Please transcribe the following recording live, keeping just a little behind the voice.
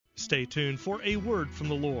stay tuned for a word from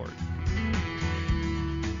the Lord.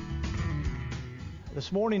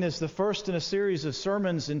 This morning is the first in a series of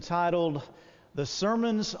sermons entitled The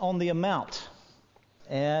Sermons on the Mount.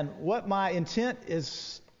 And what my intent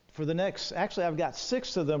is for the next, actually I've got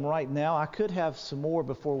 6 of them right now. I could have some more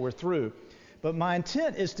before we're through. But my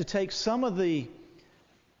intent is to take some of the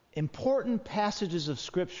important passages of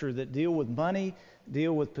Scripture that deal with money,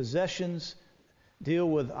 deal with possessions, deal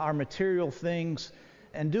with our material things,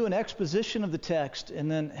 and do an exposition of the text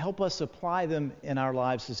and then help us apply them in our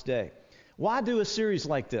lives this day. Why do a series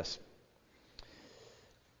like this?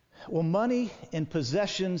 Well, money and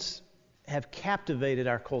possessions have captivated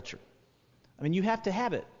our culture. I mean, you have to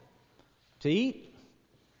have it. To eat,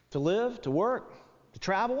 to live, to work, to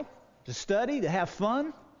travel, to study, to have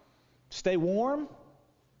fun, to stay warm,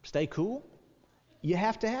 stay cool. You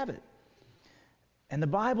have to have it. And the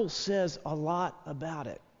Bible says a lot about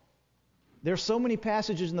it. There's so many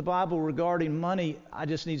passages in the Bible regarding money, I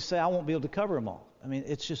just need to say I won't be able to cover them all. I mean,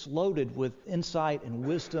 it's just loaded with insight and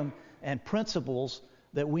wisdom and principles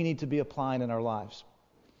that we need to be applying in our lives.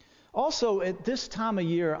 Also, at this time of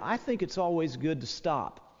year, I think it's always good to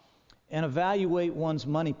stop and evaluate one's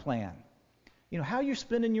money plan. You know, how you're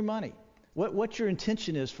spending your money, what your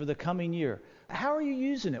intention is for the coming year. How are you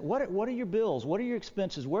using it? What are your bills? What are your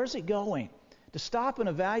expenses? Where's it going? To stop and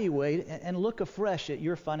evaluate and look afresh at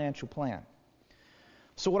your financial plan.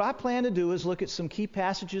 So what I plan to do is look at some key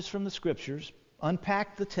passages from the Scriptures,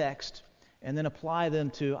 unpack the text, and then apply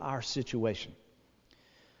them to our situation.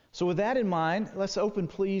 So with that in mind, let's open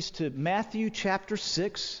please to Matthew chapter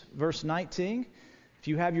 6, verse 19. If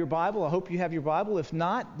you have your Bible, I hope you have your Bible. If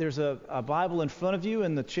not, there's a Bible in front of you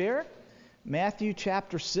in the chair. Matthew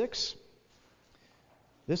chapter 6.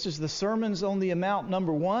 This is the Sermons on the Mount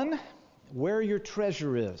number 1, where your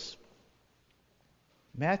treasure is.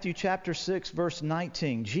 Matthew chapter 6, verse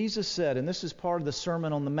 19. Jesus said, and this is part of the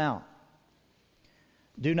Sermon on the Mount,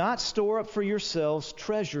 "Do not store up for yourselves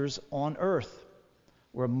treasures on earth,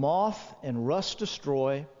 where moth and rust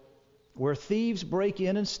destroy, where thieves break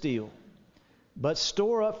in and steal. But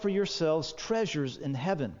store up for yourselves treasures in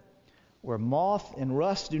heaven, where moth and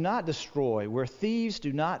rust do not destroy, where thieves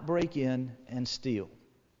do not break in and steal."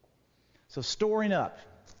 So storing up.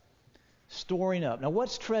 Storing up. Now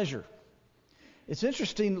what's treasure? It's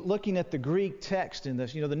interesting looking at the Greek text in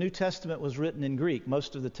this. You know, the New Testament was written in Greek.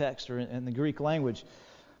 Most of the texts are in the Greek language.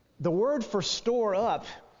 The word for store up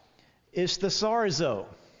is thesaurizo.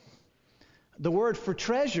 The word for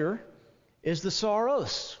treasure is the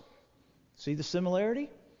saros. See the similarity?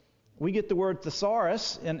 We get the word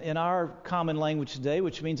thesaurus in our common language today,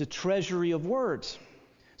 which means a treasury of words.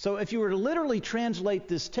 So if you were to literally translate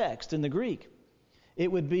this text in the Greek,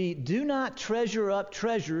 it would be, do not treasure up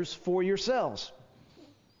treasures for yourselves.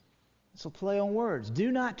 It's a play on words.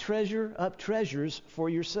 Do not treasure up treasures for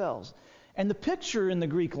yourselves. And the picture in the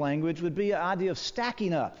Greek language would be an idea of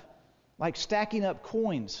stacking up, like stacking up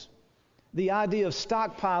coins. The idea of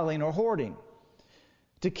stockpiling or hoarding,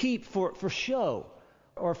 to keep for show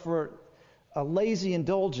or for a lazy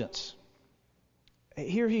indulgence.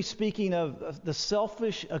 Here he's speaking of the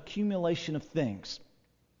selfish accumulation of things.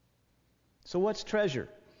 So what's treasure?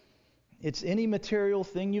 It's any material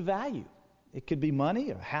thing you value. It could be money,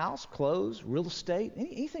 a house, clothes, real estate,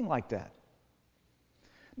 anything like that.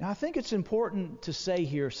 Now I think it's important to say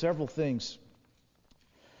here several things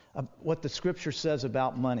of what the Scripture says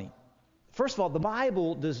about money. First of all, the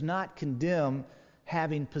Bible does not condemn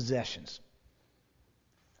having possessions.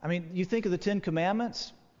 I mean, you think of the 10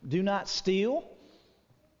 Commandments, do not steal.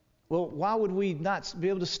 Well, why would we not be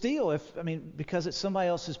able to steal because it's somebody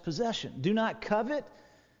else's possession? Do not covet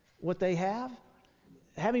what they have.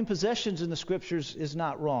 Having possessions in the Scriptures is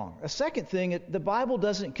not wrong. A second thing, the Bible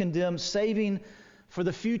doesn't condemn saving for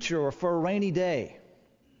the future or for a rainy day.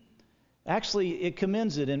 Actually, it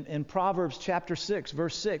commends it in Proverbs chapter 6,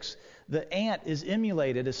 verse 6. The ant is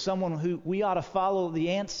emulated as someone who we ought to follow the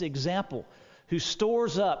ant's example, who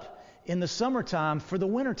stores up in the summertime for the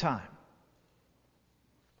wintertime.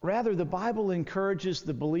 Rather, the Bible encourages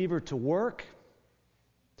the believer to work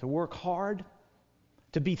hard,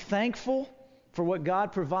 to be thankful for what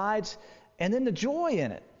God provides, and then to joy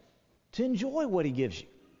in it, to enjoy what He gives you.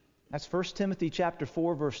 That's 1 Timothy chapter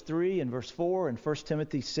 4, verse 3 and verse 4, and 1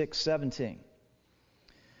 Timothy 6, 17.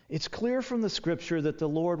 It's clear from the Scripture that the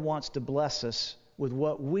Lord wants to bless us with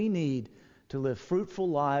what we need to live fruitful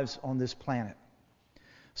lives on this planet.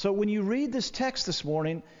 So when you read this text this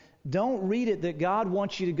morning, don't read it that God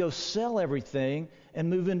wants you to go sell everything and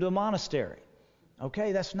move into a monastery.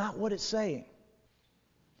 Okay, that's not what it's saying.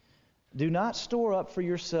 Do not store up for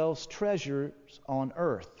yourselves treasures on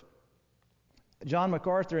earth. John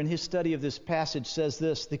MacArthur, in his study of this passage, says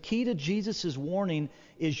this: the key to Jesus' warning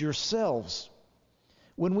is yourselves.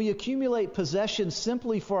 When we accumulate possessions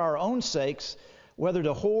simply for our own sakes, whether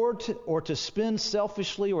to hoard or to spend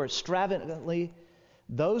selfishly or extravagantly,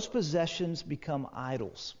 those possessions become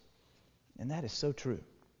idols. And that is so true.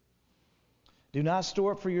 Do not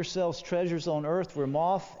store up for yourselves treasures on earth where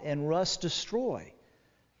moth and rust destroy,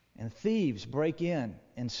 and thieves break in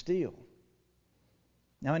and steal.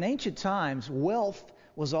 Now, in ancient times, wealth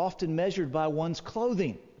was often measured by one's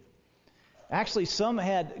clothing. Actually, some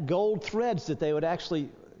had gold threads that they would actually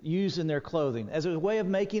use in their clothing as a way of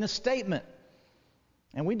making a statement.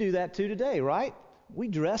 And we do that too today, right? We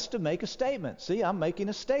dress to make a statement. See, I'm making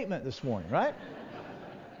a statement this morning, right?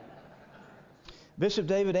 Bishop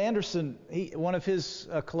David Anderson, one of his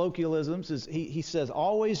colloquialisms is he says,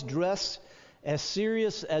 always dress as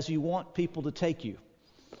serious as you want people to take you.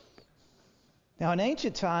 Now, in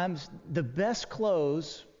ancient times, the best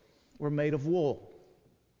clothes were made of wool.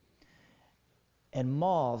 And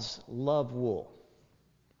moths love wool.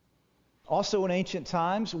 Also in ancient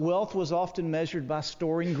times, wealth was often measured by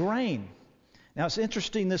storing grain. Now, it's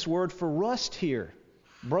interesting, this word for rust here,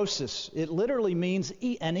 brosis. It literally means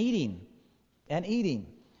an eating.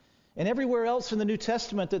 And everywhere else in the New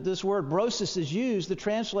Testament that this word brosis is used, the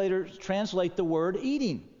translators translate the word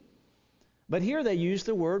eating. But here they use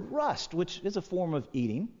the word rust, which is a form of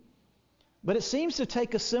eating. But it seems to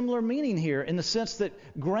take a similar meaning here in the sense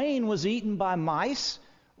that grain was eaten by mice,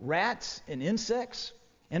 rats, and insects.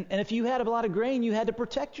 And if you had a lot of grain, you had to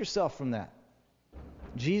protect yourself from that.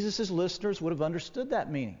 Jesus' listeners would have understood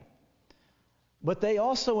that meaning. But they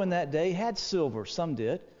also in that day had silver, some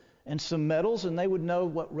did, and some metals, and they would know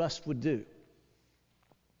what rust would do.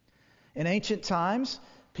 In ancient times,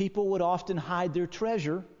 people would often hide their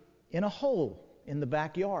treasure in a hole in the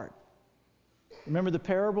backyard. Remember the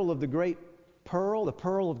parable of the great pearl, the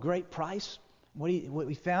pearl of great price? What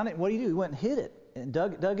he found it, what did he do? He went and hid it and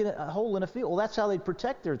dug in a hole in a field. Well, that's how they'd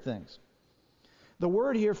protect their things. The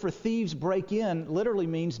word here for thieves break in literally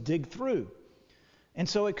means dig through. And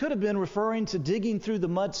so it could have been referring to digging through the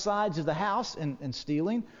mud sides of the house and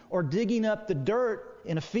stealing, or digging up the dirt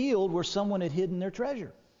in a field where someone had hidden their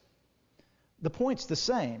treasure. The point's the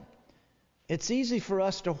same. It's easy for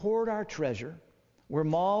us to hoard our treasure where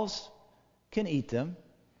moths can eat them,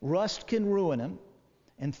 rust can ruin them,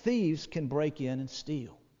 and thieves can break in and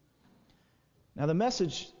steal. Now the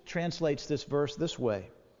Message translates this verse this way: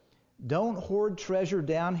 don't hoard treasure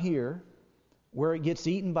down here where it gets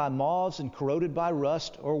eaten by moths and corroded by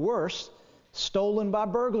rust, or worse, stolen by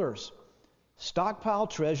burglars. Stockpile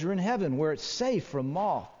treasure in heaven where it's safe from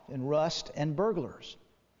moth and rust and burglars.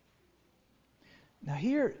 Now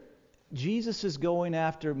here, Jesus is going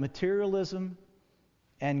after materialism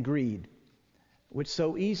and greed, which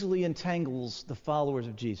so easily entangles the followers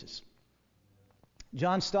of Jesus.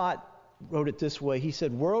 John Stott wrote it this way. He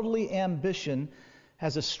said, worldly ambition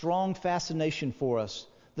has a strong fascination for us.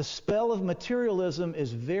 The spell of materialism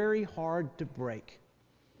is very hard to break.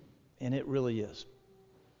 And it really is.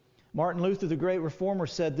 Martin Luther, the great reformer,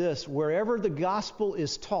 said this: wherever the gospel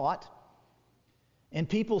is taught and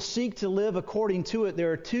people seek to live according to it,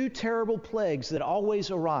 there are two terrible plagues that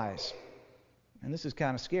always arise. And this is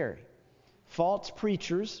kind of scary. False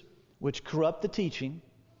preachers, which corrupt the teaching,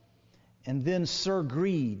 and then Sir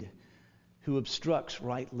Greed, who obstructs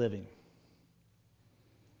right living.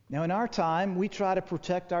 Now, in our time, we try to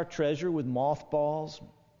protect our treasure with mothballs,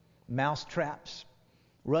 mouse traps,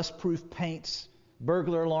 rust-proof paints,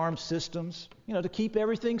 burglar alarm systems, to keep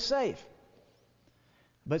everything safe.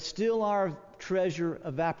 But still our treasure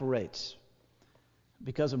evaporates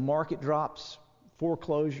because of market drops,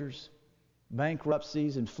 foreclosures,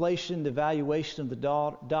 bankruptcies, inflation, devaluation of the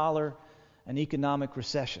dollar, and economic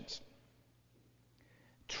recessions.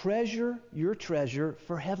 Treasure your treasure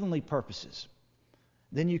for heavenly purposes.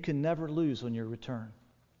 Then you can never lose on your return.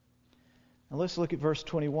 Now let's look at verse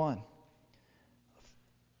 21.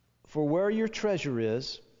 For where your treasure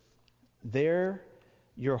is, there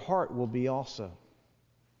your heart will be also.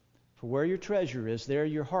 For where your treasure is, there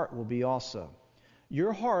your heart will be also.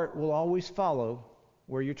 Your heart will always follow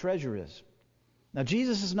where your treasure is. Now,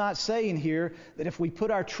 Jesus is not saying here that if we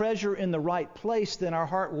put our treasure in the right place, then our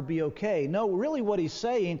heart will be okay. No, really what he's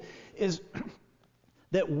saying is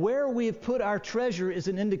that where we have put our treasure is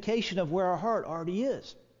an indication of where our heart already is.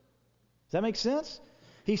 Does that make sense?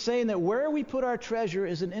 He's saying that where we put our treasure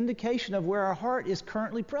is an indication of where our heart is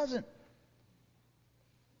currently present.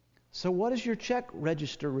 So what does your check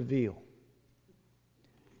register reveal?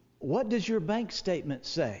 What does your bank statement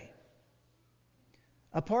say?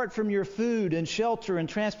 Apart from your food and shelter and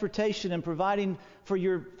transportation and providing for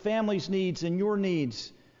your family's needs and your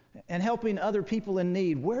needs and helping other people in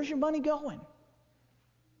need, where's your money going?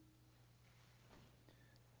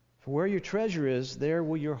 For where your treasure is, there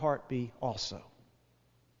will your heart be also.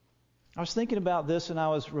 I was thinking about this, and I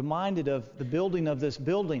was reminded of the building of this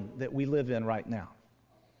building that we live in right now.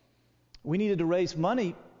 We needed to raise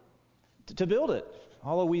money to build it,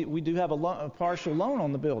 although we do have a partial loan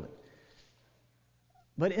on the building.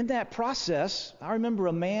 But in that process, I remember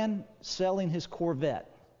a man selling his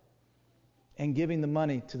Corvette and giving the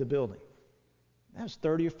money to the building. That was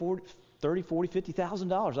 $30,000 or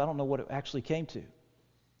 $50,000. I don't know what it actually came to.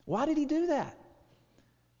 Why did he do that?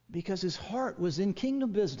 Because his heart was in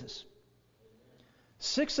kingdom business.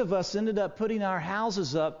 6 of us ended up putting our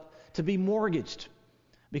houses up to be mortgaged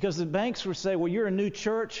because the banks were saying, well, you're a new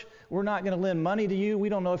church. We're not going to lend money to you. We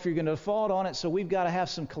don't know if you're going to default on it, so we've got to have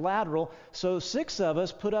some collateral. So 6 of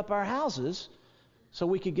us put up our houses so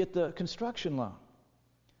we could get the construction loan.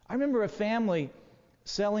 I remember a family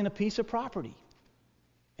selling a piece of property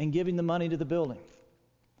and giving the money to the building.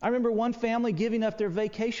 I remember one family giving up their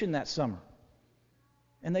vacation that summer,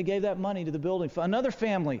 and they gave that money to the building. Another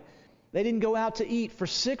family, they didn't go out to eat for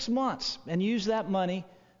 6 months and used that money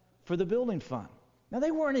for the building fund. Now, they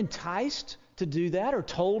weren't enticed to do that or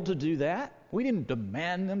told to do that. We didn't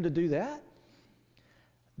demand them to do that.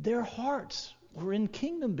 Their hearts were in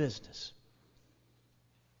kingdom business.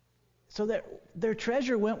 So that their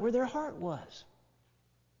treasure went where their heart was.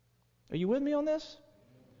 Are you with me on this?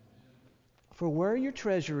 For where your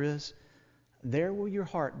treasure is, there will your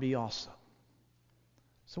heart be also.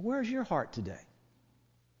 So where's your heart today?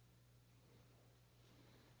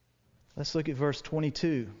 Let's look at verse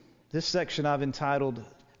 22. This section I've entitled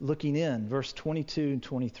Looking In, verse 22 and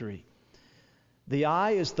 23. The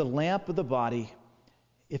eye is the lamp of the body.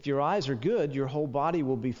 If your eyes are good, your whole body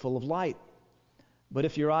will be full of light. But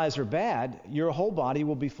if your eyes are bad, your whole body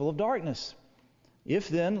will be full of darkness. If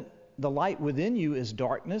then the light within you is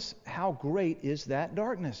darkness, how great is that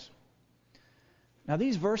darkness? Now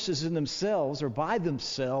these verses in themselves, or by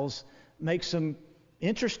themselves, make some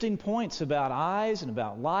interesting points about eyes and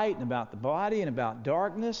about light and about the body and about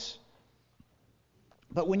darkness.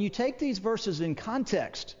 But when you take these verses in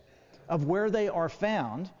context of where they are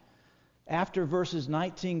found, after verses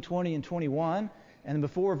 19, 20, and 21, and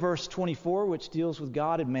before verse 24, which deals with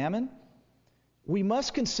God and mammon, we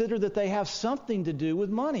must consider that they have something to do with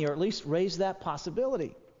money, or at least raise that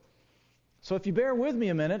possibility. So if you bear with me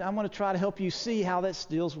a minute, I'm going to try to help you see how this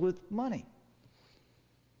deals with money.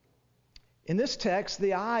 In this text,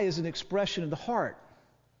 the eye is an expression of the heart.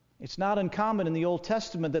 It's not uncommon in the Old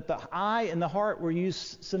Testament that the eye and the heart were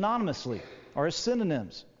used synonymously or as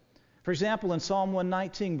synonyms. For example, in Psalm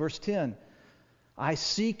 119, verse 10, I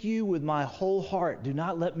seek you with my whole heart. Do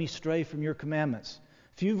not let me stray from your commandments.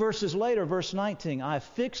 A few verses later, verse 19, I have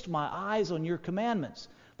fixed my eyes on your commandments.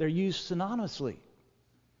 They're used synonymously.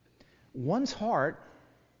 One's heart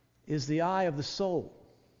is the eye of the soul.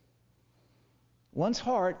 One's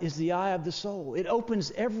heart is the eye of the soul. It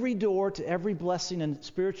opens every door to every blessing and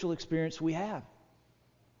spiritual experience we have.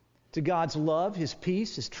 To God's love, His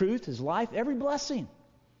peace, His truth, His life, every blessing.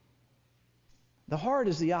 The heart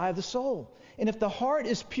is the eye of the soul. And if the heart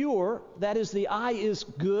is pure, that is, the eye is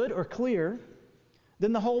good or clear,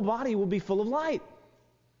 then the whole body will be full of light.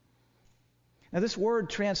 Now this word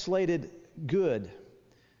translated good,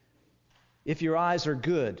 if your eyes are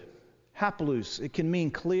good, haplous, it can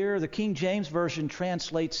mean clear. The King James Version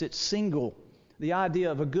translates it single. The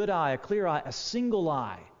idea of a good eye, a clear eye, a single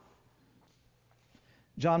eye.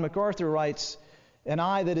 John MacArthur writes, an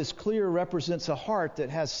eye that is clear represents a heart that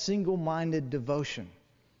has single-minded devotion.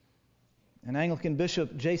 And Anglican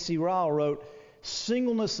Bishop J.C. Ryle wrote,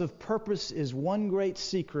 singleness of purpose is one great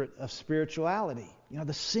secret of spirituality. You know,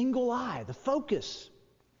 the single eye, the focus,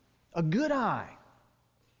 a good eye.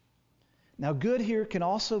 Now, good here can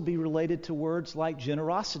also be related to words like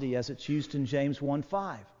generosity, as it's used in James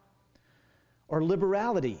 1:5, or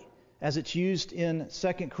liberality, as it's used in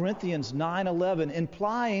 2 Corinthians 9:11,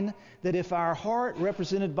 implying that if our heart,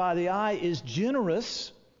 represented by the eye, is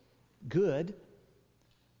generous, good,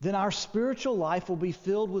 then our spiritual life will be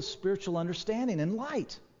filled with spiritual understanding and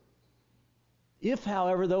light. If,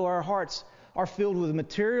 however, though our hearts are filled with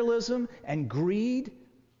materialism and greed,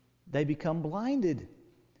 they become blinded,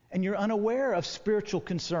 and you're unaware of spiritual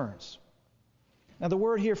concerns. Now, the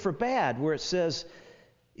word here for bad, where it says,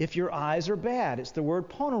 if your eyes are bad, it's the word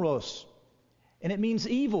poneros, and it means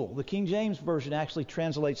evil. The King James Version actually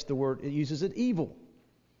translates the word, it uses it evil.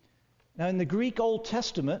 Now, in the Greek Old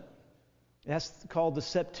Testament, that's called the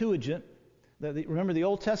Septuagint. Remember, the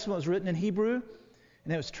Old Testament was written in Hebrew.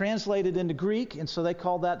 And it was translated into Greek, and so they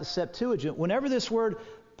called that the Septuagint. Whenever this word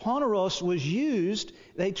poneros was used,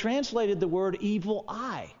 they translated the word evil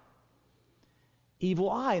eye. Evil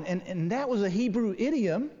eye. And that was a Hebrew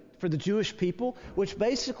idiom for the Jewish people, which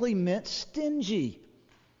basically meant stingy.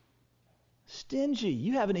 Stingy.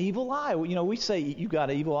 You have an evil eye. You know, we say you got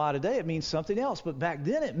an evil eye today. It means something else. But back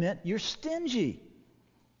then it meant you're stingy.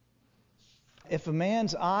 If a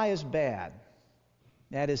man's eye is bad,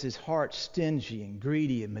 that is his heart stingy and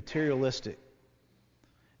greedy and materialistic,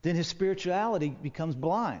 then his spirituality becomes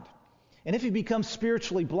blind. And if he becomes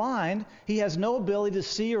spiritually blind, he has no ability to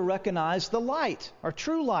see or recognize the light, or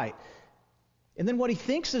true light. And then what he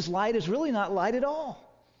thinks is light is really not light at all.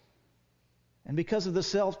 And because of the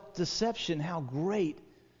self-deception, how great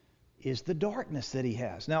is the darkness that he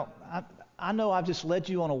has. Now, I know I've just led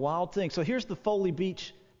you on a wild thing. So here's the Foley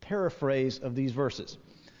Beach paraphrase of these verses.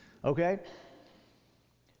 Okay?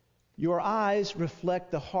 Your eyes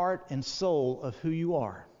reflect the heart and soul of who you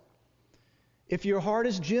are. If your heart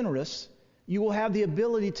is generous, you will have the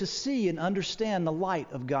ability to see and understand the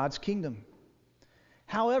light of God's kingdom.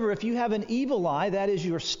 However, if you have an evil eye, that is,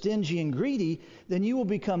 you're stingy and greedy, then you will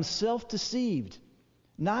become self-deceived,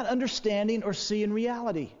 not understanding or seeing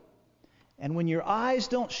reality. And when your eyes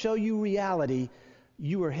don't show you reality,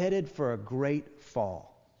 you are headed for a great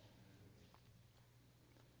fall.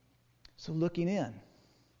 So looking in,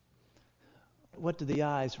 what do the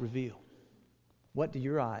eyes reveal? What do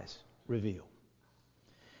your eyes reveal?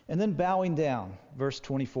 And then bowing down, verse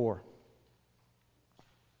 24.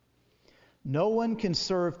 No one can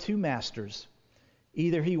serve two masters.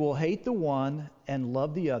 Either he will hate the one and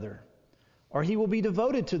love the other, or he will be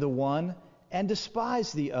devoted to the one and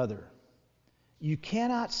despise the other. You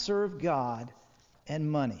cannot serve God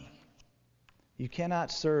and money. You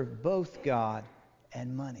cannot serve both God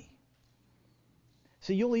and money.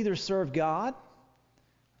 So you'll either serve God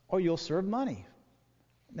or you'll serve money.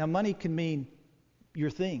 Now, money can mean your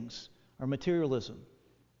things, or materialism,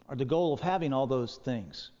 or the goal of having all those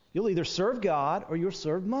things. You'll either serve God or you'll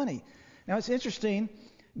serve money. Now, it's interesting.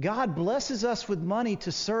 God blesses us with money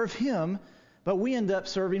to serve Him, but we end up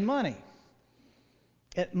serving money.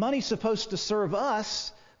 Money's supposed to serve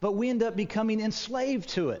us, but we end up becoming enslaved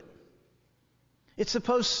to it. It's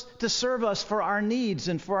supposed to serve us for our needs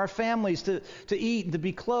and for our families to eat and to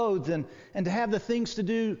be clothed and to have the things to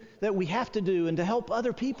do that we have to do and to help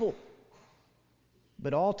other people.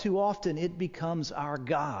 But all too often it becomes our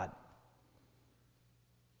God.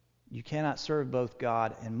 You cannot serve both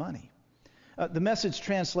God and money. The Message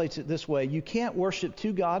translates it this way: you can't worship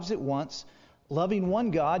two gods at once. Loving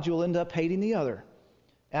one God, you'll end up hating the other.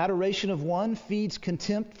 Adoration of one feeds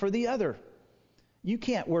contempt for the other. You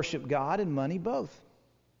can't worship God and money both.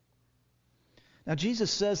 Now, Jesus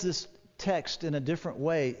says this text in a different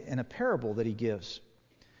way in a parable that He gives.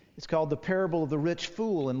 It's called the parable of the rich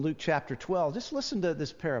fool in Luke chapter 12. Just listen to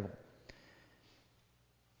this parable.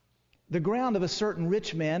 The ground of a certain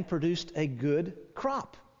rich man produced a good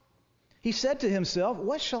crop. He said to himself,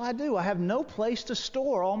 "What shall I do? I have no place to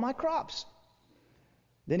store all my crops."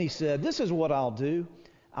 Then he said, "This is what I'll do.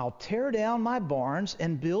 I'll tear down my barns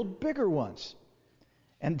and build bigger ones.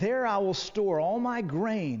 And there I will store all my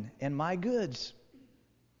grain and my goods.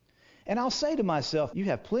 And I'll say to myself, you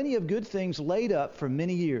have plenty of good things laid up for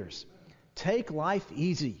many years. Take life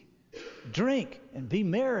easy. Drink and be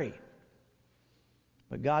merry."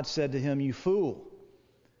 But God said to him, "You fool,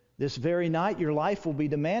 this very night your life will be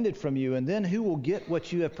demanded from you, and then who will get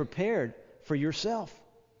what you have prepared for yourself?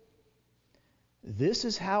 This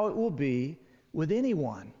is how it will be with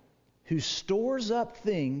anyone who stores up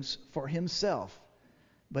things for himself,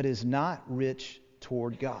 but is not rich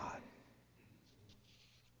toward God.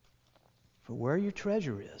 For where your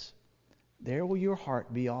treasure is, there will your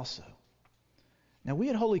heart be also." Now, we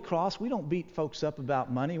at Holy Cross, we don't beat folks up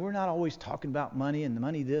about money. We're not always talking about money and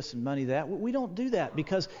money this and money that. We don't do that,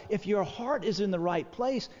 because if your heart is in the right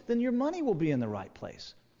place, then your money will be in the right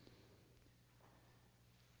place.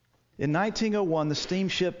 In 1901, the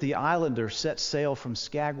steamship the Islander set sail from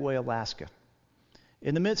Skagway, Alaska.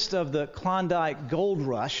 In the midst of the Klondike Gold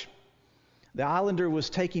Rush, the Islander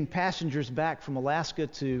was taking passengers back from Alaska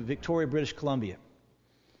to Victoria, British Columbia.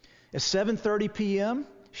 At 7:30 p.m.,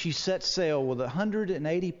 she set sail with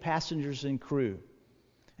 180 passengers and crew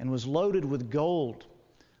and was loaded with gold,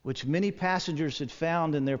 which many passengers had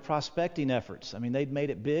found in their prospecting efforts. I mean, they'd made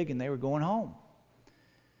it big and they were going home.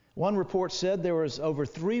 One report said there was over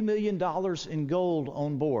 $3 million in gold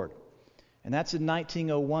on board, and that's in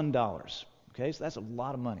 1901 dollars. Okay, so that's a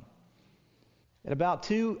lot of money. At about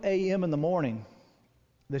 2 a.m. in the morning,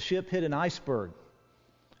 the ship hit an iceberg,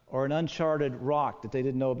 or an uncharted rock that they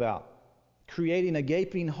didn't know about, creating a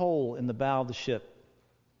gaping hole in the bow of the ship.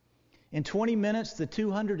 In 20 minutes, the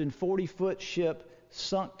 240-foot ship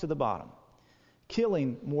sunk to the bottom,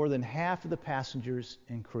 killing more than half of the passengers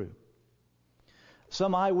and crew.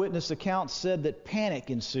 Some eyewitness accounts said that panic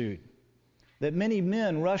ensued, that many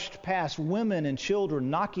men rushed past women and children,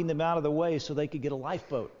 knocking them out of the way so they could get a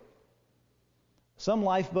lifeboat. Some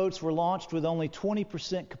lifeboats were launched with only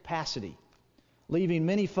 20% capacity, leaving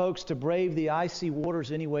many folks to brave the icy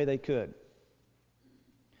waters any way they could.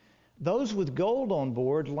 Those with gold on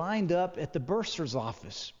board lined up at the bursar's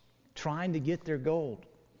office, trying to get their gold.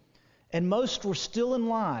 And most were still in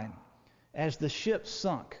line as the ship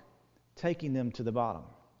sunk, taking them to the bottom.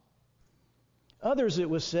 Others, it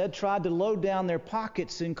was said, tried to load down their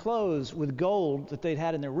pockets and clothes with gold that they'd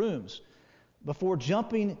had in their rooms before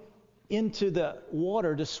jumping into the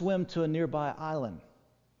water to swim to a nearby island.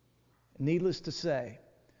 Needless to say,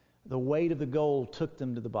 the weight of the gold took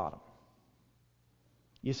them to the bottom.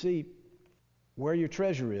 You see, where your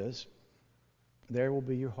treasure is, there will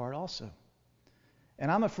be your heart also.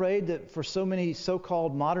 And I'm afraid that for so many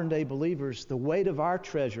so-called modern-day believers, the weight of our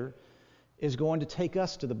treasure is going to take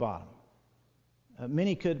us to the bottom.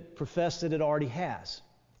 Many could profess that it already has.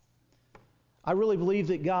 I really believe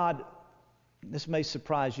that God, this may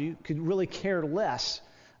surprise you, could really care less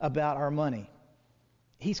about our money.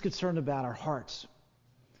 He's concerned about our hearts.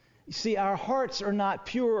 You see, our hearts are not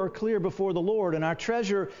pure or clear before the Lord, and our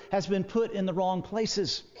treasure has been put in the wrong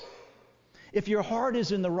places. If your heart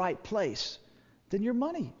is in the right place, then your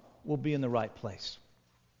money will be in the right place.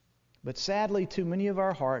 But sadly, too many of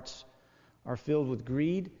our hearts are filled with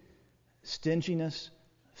greed, stinginess,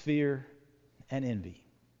 fear, and envy.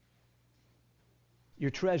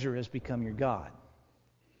 Your treasure has become your God.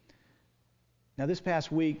 Now, this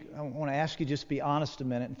past week, I want to ask you just to be honest a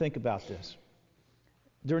minute and think about this.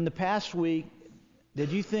 During the past week,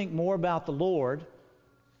 did you think more about the Lord?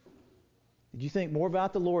 Did you think more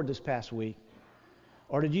about the Lord this past week?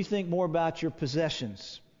 Or did you think more about your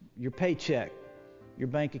possessions, your paycheck, your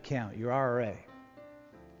bank account, your IRA?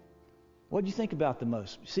 What did you think about the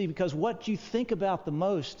most? See, because what you think about the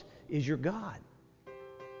most is your God.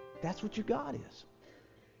 That's what your God is.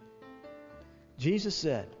 Jesus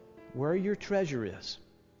said, where your treasure is,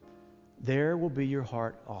 there will be your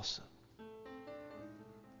heart also.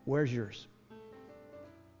 Where's yours?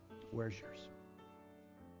 Where's yours?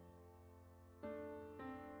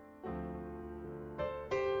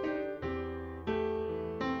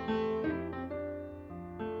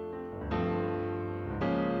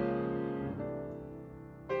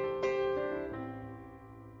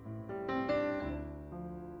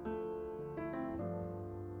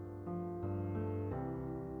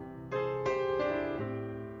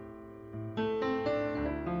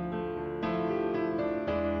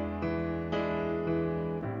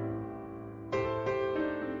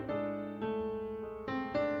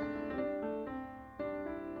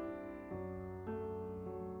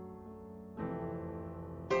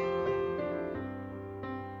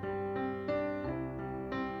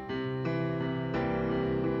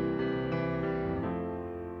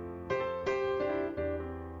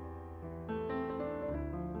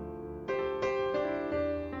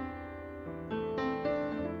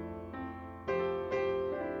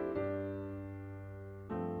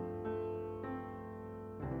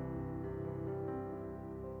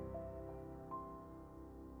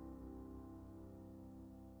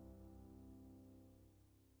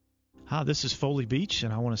 Hi, this is Foley Beach,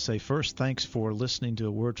 and I want to say first, thanks for listening to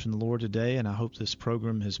A Word from the Lord today, and I hope this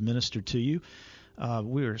program has ministered to you.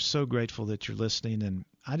 We are so grateful that you're listening, and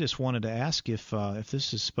I just wanted to ask if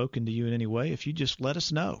this has spoken to you in any way, if you just let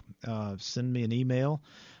us know. Send me an email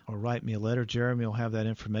or write me a letter. Jeremy will have that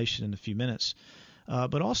information in a few minutes.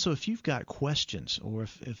 But also, if you've got questions or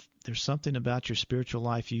if there's something about your spiritual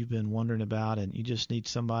life you've been wondering about and you just need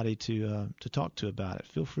somebody to talk to about it,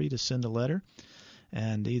 feel free to send a letter.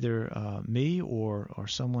 And either me or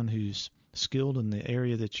someone who's skilled in the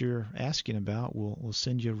area that you're asking about will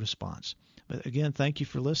send you a response. But again, thank you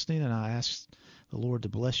for listening, and I ask the Lord to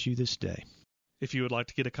bless you this day. If you would like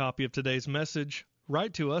to get a copy of today's message,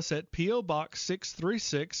 write to us at P.O. Box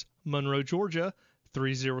 636, Monroe, Georgia,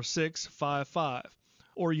 30655.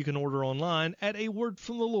 Or you can order online at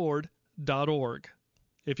awordfromthelord.org.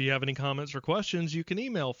 If you have any comments or questions, you can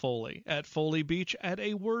email Foley at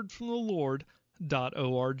foleybeach@awordfromthelord.org.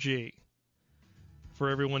 For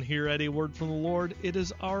everyone here at A Word from the Lord, it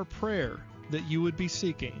is our prayer that you would be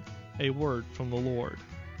seeking a word from the Lord.